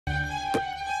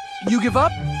You give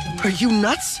up? Are you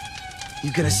nuts?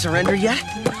 You gonna surrender yet?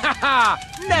 Haha!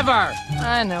 Never!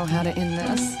 I know how to end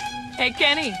this. Hey,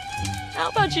 Kenny. How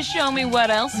about you show me what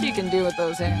else you can do with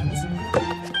those hands?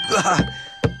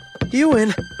 You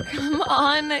win. Come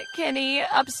on, Kenny.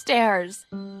 Upstairs.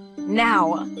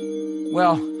 Now.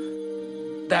 Well,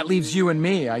 that leaves you and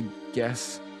me, I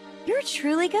guess. You're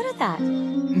truly good at that.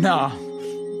 Nah.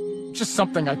 Just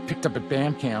something I picked up at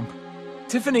band camp.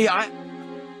 Tiffany, I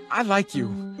like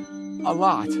you. A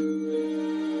lot.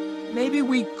 Maybe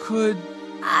we could...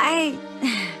 I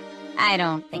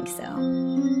don't think so.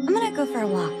 I'm gonna go for a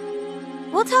walk.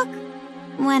 We'll talk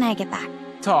when I get back.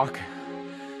 Talk.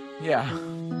 Yeah.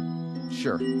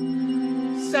 Sure.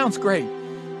 Sounds great.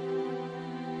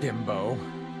 Bimbo.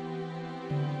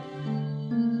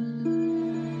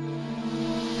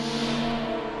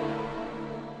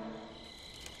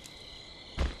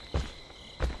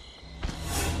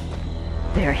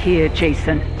 They're here,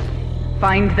 Jason.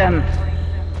 Find them.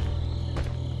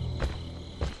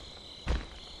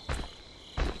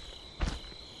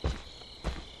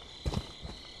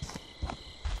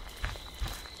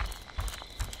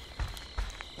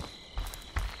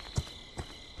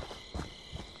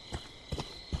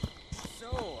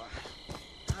 So,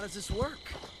 how does this work?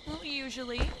 Well,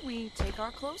 usually we take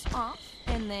our clothes off,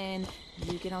 and then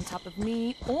you get on top of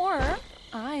me, or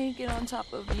I get on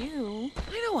top of you.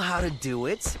 I know how to do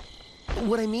it.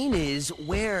 What I mean is,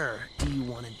 where do you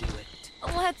want to do it?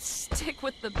 Let's stick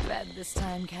with the bed this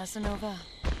time, Casanova.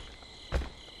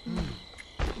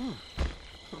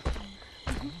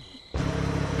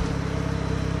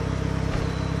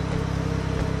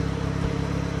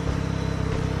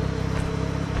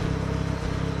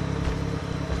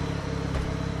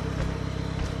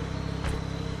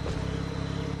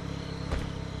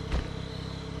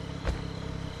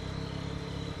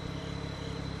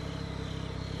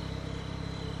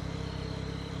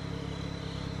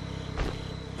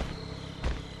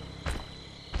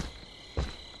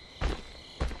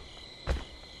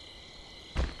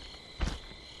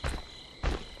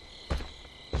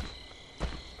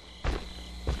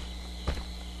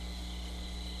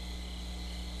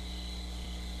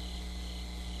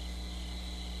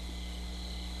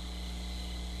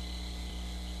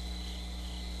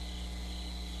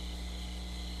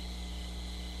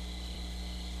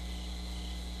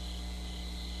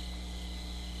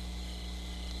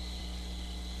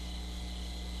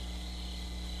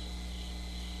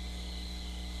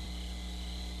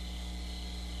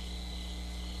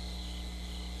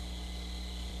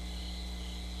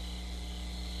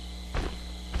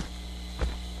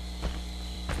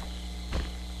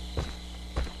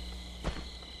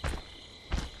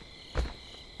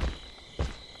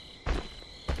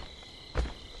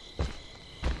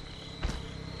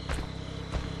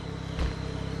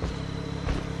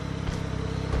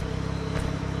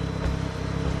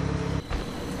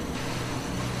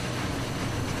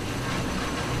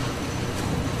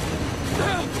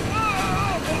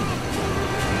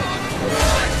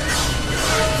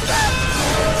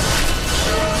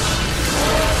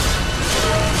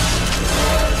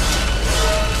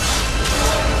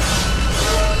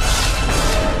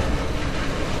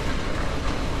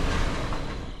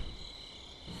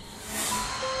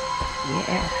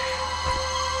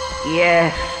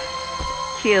 Yes.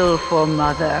 Kill for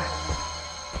Mother.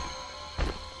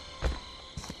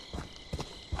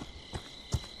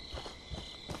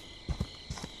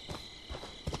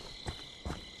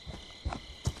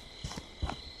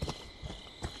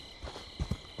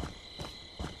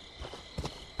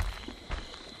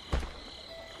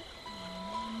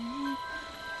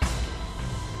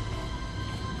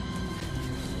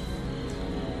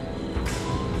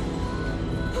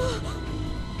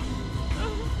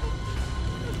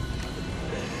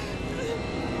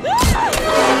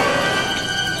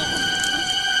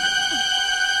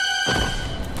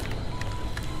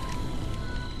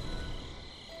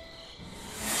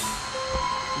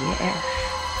 Yes.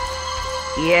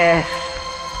 Yes.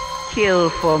 Kill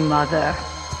for Mother.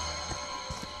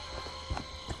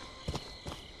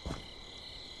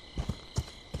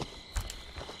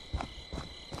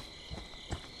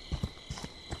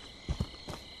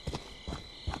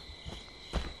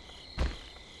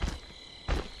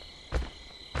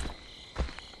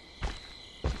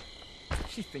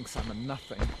 She thinks I'm a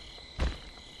nothing.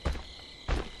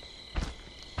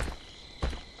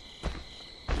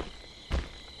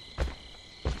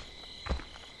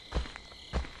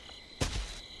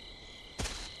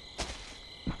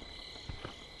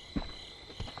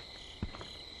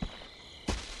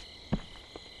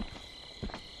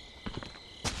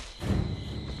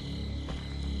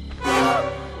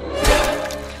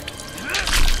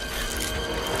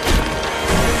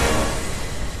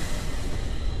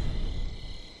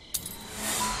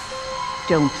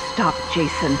 Don't stop,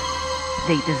 Jason.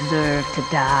 They deserve to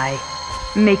die.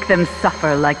 Make them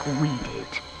suffer like we did.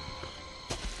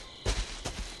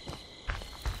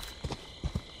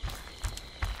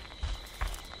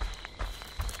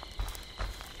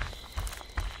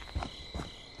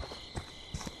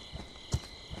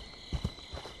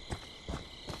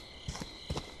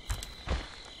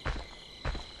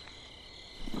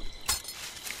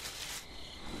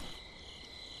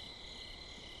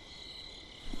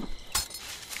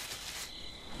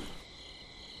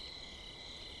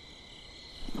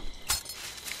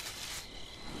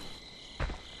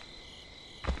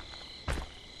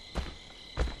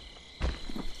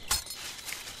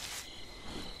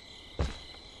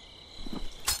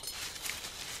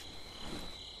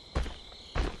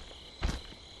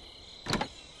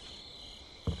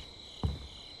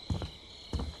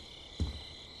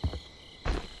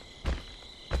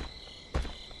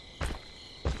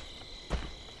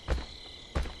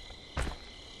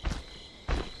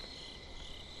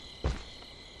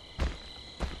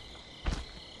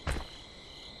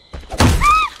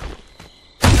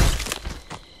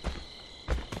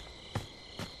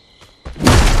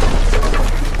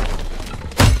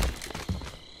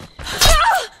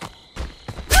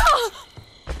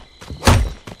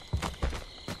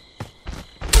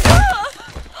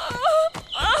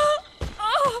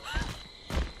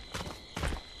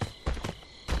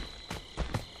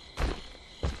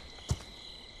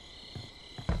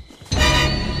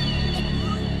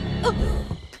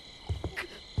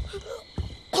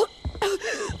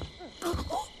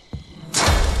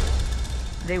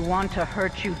 They want to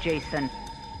hurt you, Jason.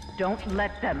 Don't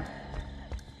let them.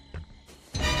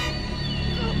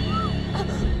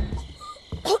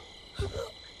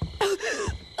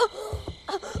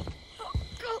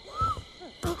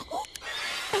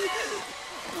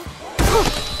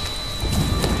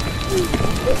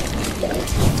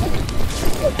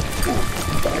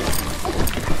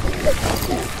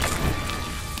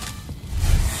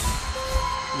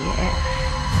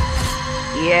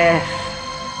 Yes.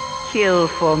 Kill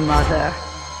for Mother.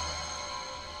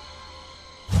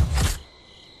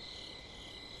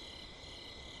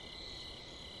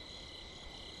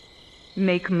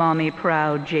 Make Mommy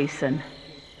proud, Jason.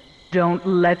 Don't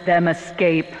let them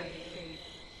escape.